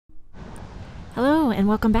Hello and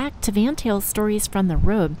welcome back to Vantales Stories from the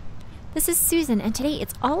Road. This is Susan and today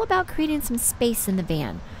it's all about creating some space in the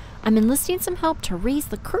van. I'm enlisting some help to raise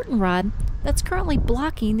the curtain rod that's currently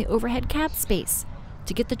blocking the overhead cab space.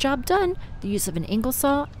 To get the job done, the use of an angle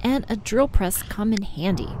saw and a drill press come in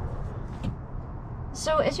handy.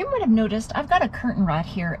 So as you might have noticed, I've got a curtain rod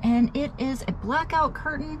here and it is a blackout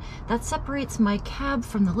curtain that separates my cab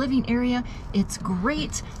from the living area. It's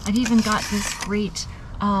great. I've even got this great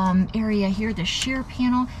area here, the sheer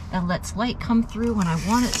panel that lets light come through when I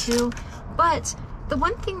want it to. But the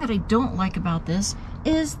one thing that I don't like about this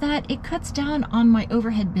is that it cuts down on my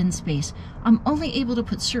overhead bin space. I'm only able to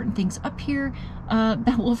put certain things up here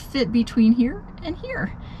that will fit between here and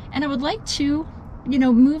here. And I would like to, you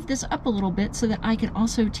know, move this up a little bit so that I can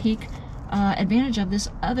also take advantage of this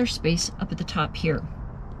other space up at the top here.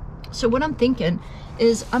 So what I'm thinking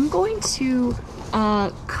is I'm going to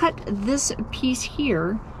cut this piece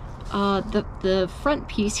here, the front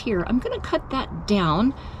piece here. I'm going to cut that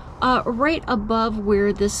down right above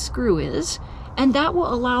where this screw is, and that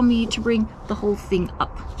will allow me to bring the whole thing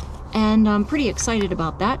up. And I'm pretty excited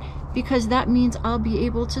about that because that means I'll be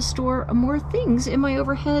able to store more things in my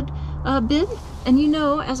overhead bin. And you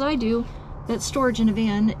know, as I do, that storage in a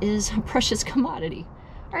van is a precious commodity.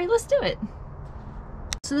 All right, let's do it.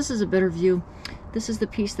 So this is a better view. This is the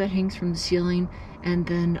piece that hangs from the ceiling, and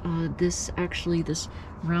then this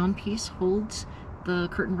round piece holds the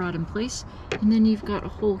curtain rod in place, and then you've got a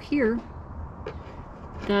hole here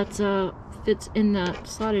that fits in that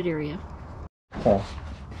slotted area. Okay.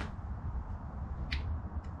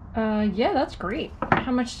 Yeah, that's great.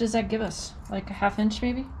 How much does that give us? Like a ½ inch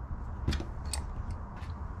maybe?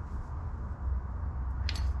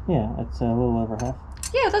 Yeah, it's a little over half.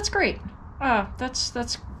 Yeah, that's great.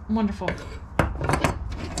 That's wonderful.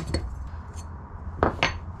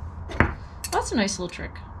 That's a nice little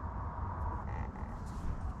trick.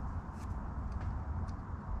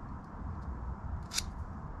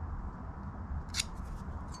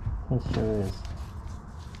 It sure is.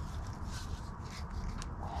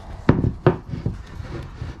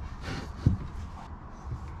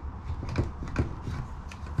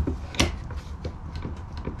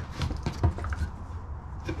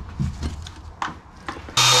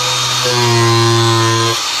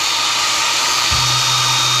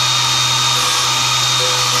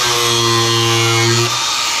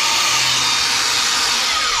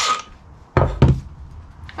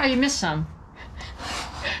 Oh, you missed some.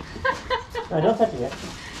 Don't touch it yet.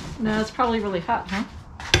 No, it's probably really hot, huh?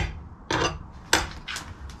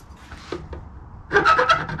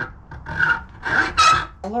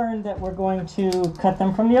 I learned that we're going to cut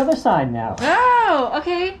them from the other side now. Oh,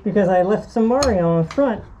 okay. Because I left some Mario in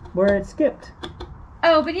front where it skipped.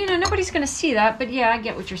 Oh, but you know, nobody's going to see that, but yeah, I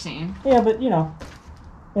get what you're saying. Yeah, but you know,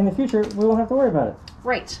 in the future, we won't have to worry about it.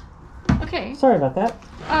 Right. Okay. Sorry about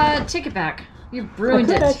that. Take it back. You ruined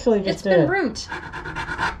it. Actually just it's been ruined.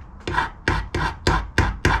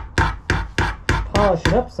 Polish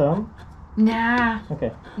it up some. Nah.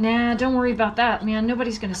 Okay. Nah, don't worry about that, man.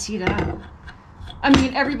 Nobody's gonna see that. I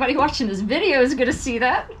mean, everybody watching this video is gonna see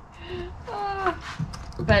that.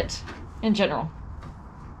 But in general.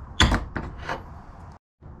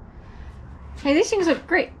 Hey, these things look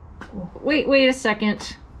great. Wait a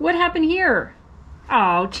second. What happened here?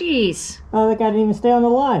 Oh, jeez. Oh, that guy didn't even stay on the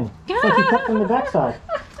line. It's like he cut from the backside.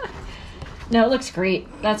 No, it looks great.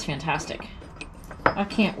 That's fantastic. I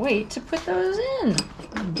can't wait to put those in.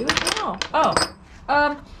 Do it now.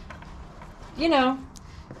 Oh, you know,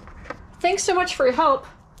 thanks so much for your help.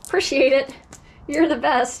 Appreciate it. You're the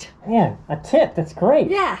best. Man, a tip. That's great.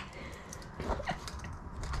 Yeah.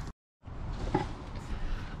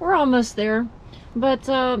 We're almost there, but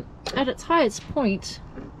at its highest point,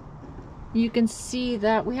 you can see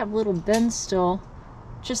that we have little bends still,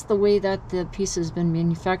 just the way that the piece has been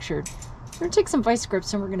manufactured. We're going to take some vice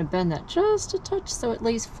grips and we're going to bend that just a touch so it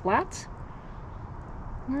lays flat.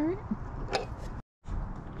 Alright.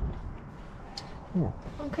 Yeah.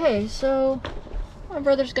 Okay, so my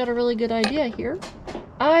brother's got a really good idea here.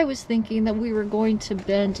 I was thinking that we were going to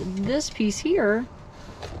bend this piece here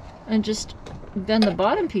and just bend the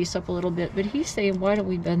bottom piece up a little bit, but he's saying why don't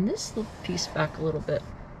we bend this little piece back a little bit.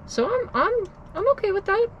 So I'm okay with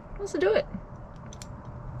that. Let's do it.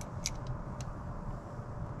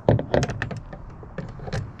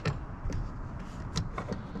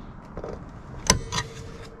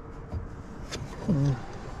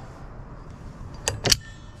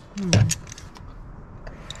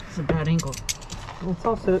 It's a bad angle. It's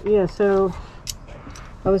also, yeah, so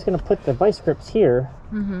I was going to put the vice grips here.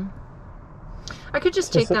 Mm-hmm. I could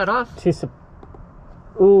just take that off.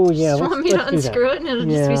 Oh yeah. Just want me to unscrew it and it'll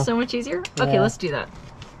just be so much easier? Yeah. Okay, let's do that.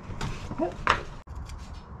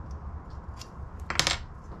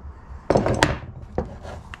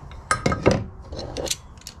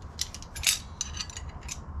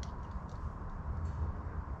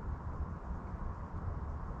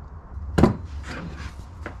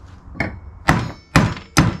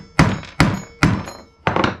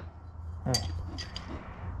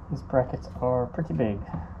 These brackets are pretty big.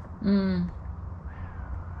 Mm.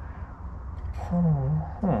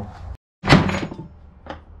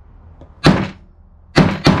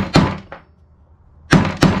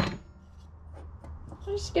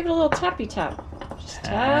 Just give it a little tappy tap. Just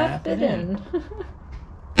tap it in.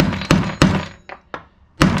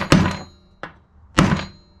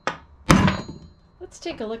 Let's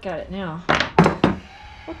take a look at it now.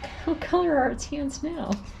 What color are its hands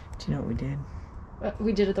now? Do you know what we did?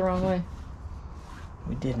 We did it the wrong way.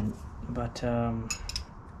 We didn't, but I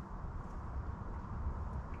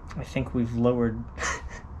think we've lowered.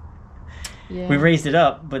 Yeah. We raised it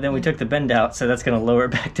up, but then we took the bend out, so that's going to lower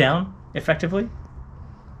it back down effectively.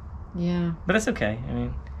 Yeah. But that's okay. I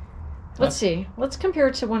mean, let's see. Let's compare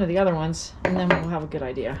it to one of the other ones, and then we'll have a good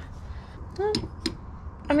idea.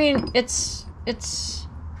 I mean, it's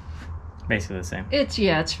basically the same.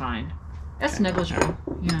 It's fine. That's negligible.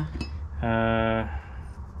 Yeah.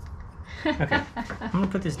 Okay. I'm gonna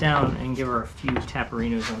put this down and give her a few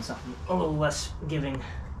tapperinos on something a little less giving.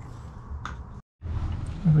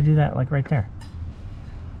 If we do that, like right there.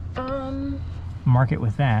 Mark it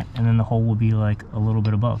with that, and then the hole will be like a little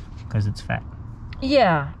bit above because it's fat.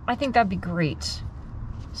 Yeah, I think that'd be great.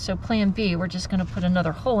 So plan B, we're just gonna put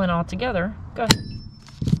another hole in altogether. Go ahead.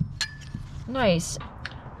 Nice.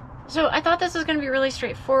 So I thought this was gonna be really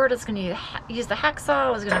straightforward. It's gonna use the hacksaw.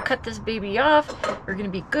 I was gonna cut this baby off. We're gonna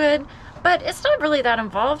be good. But it's not really that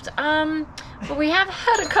involved. But we have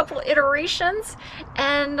had a couple iterations,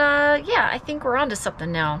 and yeah, I think we're onto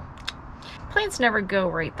something now. Plans never go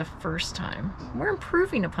right the first time. We're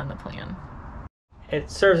improving upon the plan.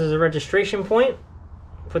 It serves as a registration point.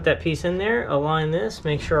 Put that piece in there, align this,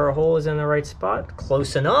 make sure our hole is in the right spot.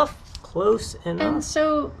 Close enough, close enough. And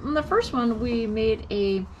so in the first one, we made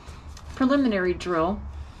a preliminary drill.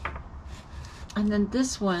 And then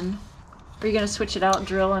this one, are you gonna switch it out,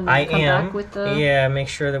 drill, and then come back with the... Yeah, make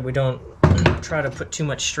sure that we don't try to put too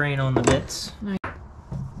much strain on the bits. Nice.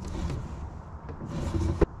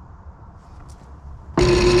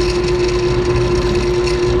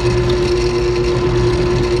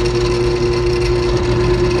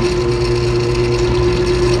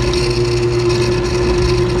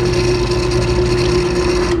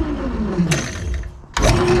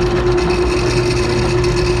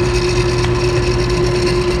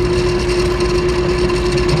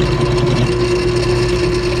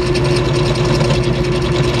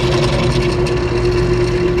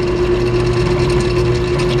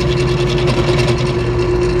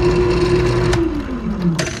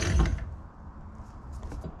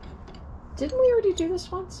 Didn't we already do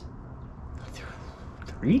this once?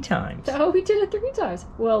 3 times. Oh, we did it 3 times.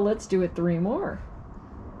 Well, let's do it 3 more.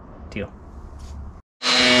 Deal.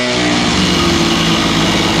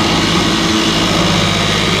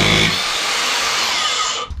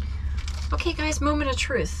 Okay guys, moment of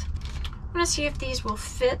truth. I'm gonna see if these will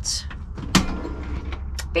fit.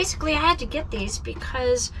 Basically, I had to get these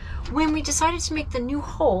because when we decided to make the new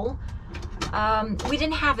hole, we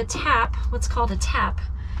didn't have a tap, what's called a tap,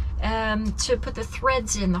 to put the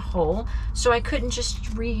threads in the hole, so I couldn't just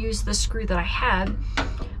reuse the screw that I had.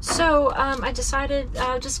 So I decided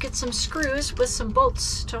I'll just get some screws with some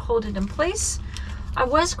bolts to hold it in place. I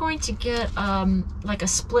was going to get like a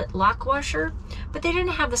split lock washer, but they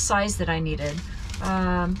didn't have the size that I needed.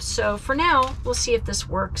 So for now, we'll see if this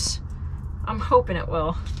works. I'm hoping it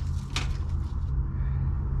will.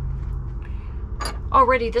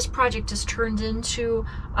 Already this project has turned into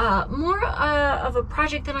more of a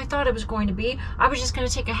project than I thought it was going to be. I was just going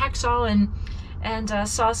to take a hacksaw and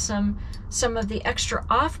saw some of the extra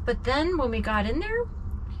off, but then when we got in there,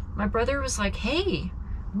 my brother was like, hey,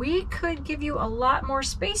 we could give you a lot more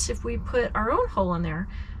space if we put our own hole in there,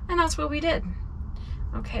 and that's what we did.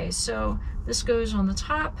 Okay, so this goes on the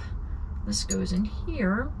top, this goes in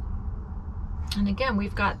here, and again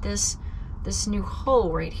we've got this new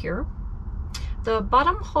hole right here. The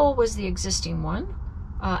bottom hole was the existing one.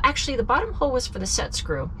 Actually, the bottom hole was for the set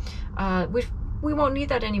screw. We won't need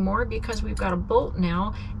that anymore because we've got a bolt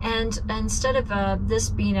now, and instead of this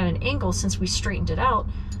being at an angle, since we straightened it out,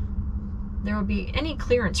 there will be any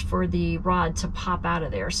clearance for the rod to pop out of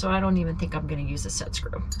there, so I don't even think I'm going to use the set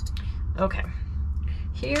screw. Okay,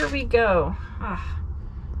 here we go. I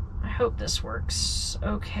hope this works.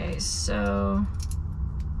 Okay, so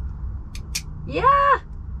yeah,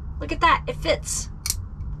 look at that, it fits.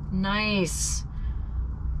 Nice.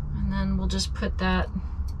 And then we'll just put that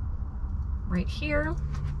right here.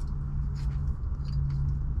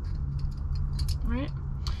 All right,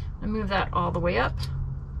 and move that all the way up.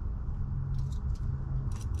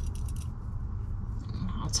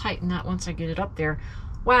 I'll tighten that once I get it up there.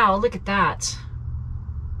 Wow, look at that.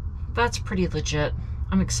 That's pretty legit.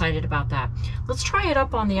 I'm excited about that. Let's try it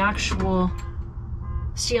up on the actual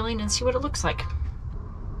ceiling and see what it looks like.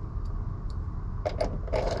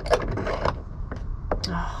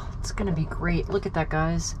 Oh, it's gonna be great. Look at that,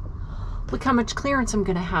 guys. Look how much clearance I'm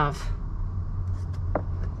gonna have.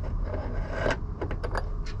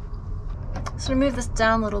 So I'm gonna move this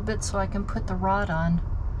down a little bit so I can put the rod on.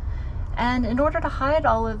 And in order to hide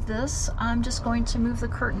all of this, I'm just going to move the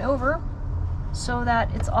curtain over so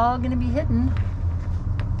that it's all gonna be hidden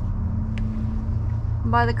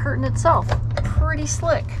by the curtain itself. Pretty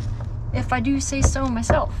slick, if I do say so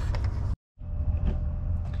myself.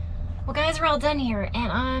 Well guys, we're all done here,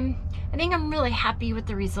 and I think I'm really happy with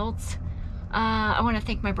the results. I want to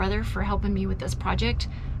thank my brother for helping me with this project.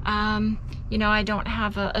 You know, I don't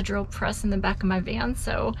have a drill press in the back of my van,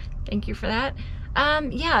 so thank you for that.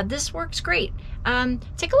 Yeah, this works great.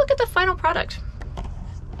 Take a look at the final product.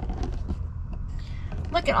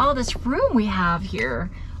 Look at all this room we have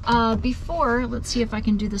here. Before, let's see if I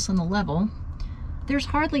can do this on the level. There's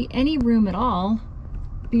hardly any room at all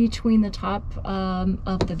between the top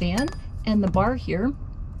of the van and the bar here.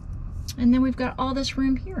 And then we've got all this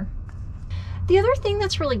room here. The other thing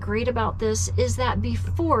that's really great about this is that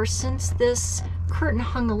before, since this curtain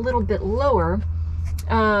hung a little bit lower,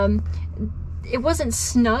 it wasn't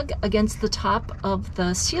snug against the top of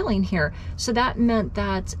the ceiling here. So that meant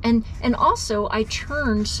that, and also I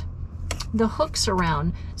turned the hooks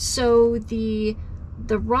around. So the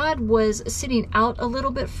rod was sitting out a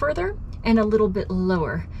little bit further and a little bit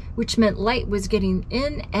lower, which meant light was getting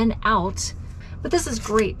in and out. But this is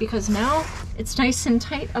great because now it's nice and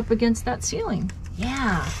tight up against that ceiling.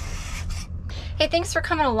 Yeah. Hey, thanks for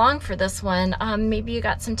coming along for this one. Maybe you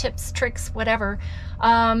got some tips, tricks, whatever.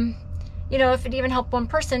 You know, if it even helped one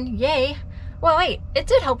person, yay. Well, wait, it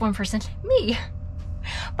did help one person, me.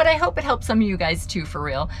 But I hope it helps some of you guys too, for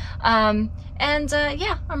real.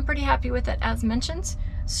 Yeah, I'm pretty happy with it as mentioned.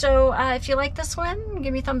 So if you like this one,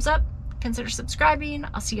 give me a thumbs up, consider subscribing.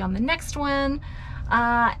 I'll see you on the next one.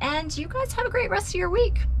 And you guys have a great rest of your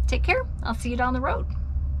week. Take care. I'll see you down the road.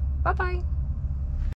 Bye-bye.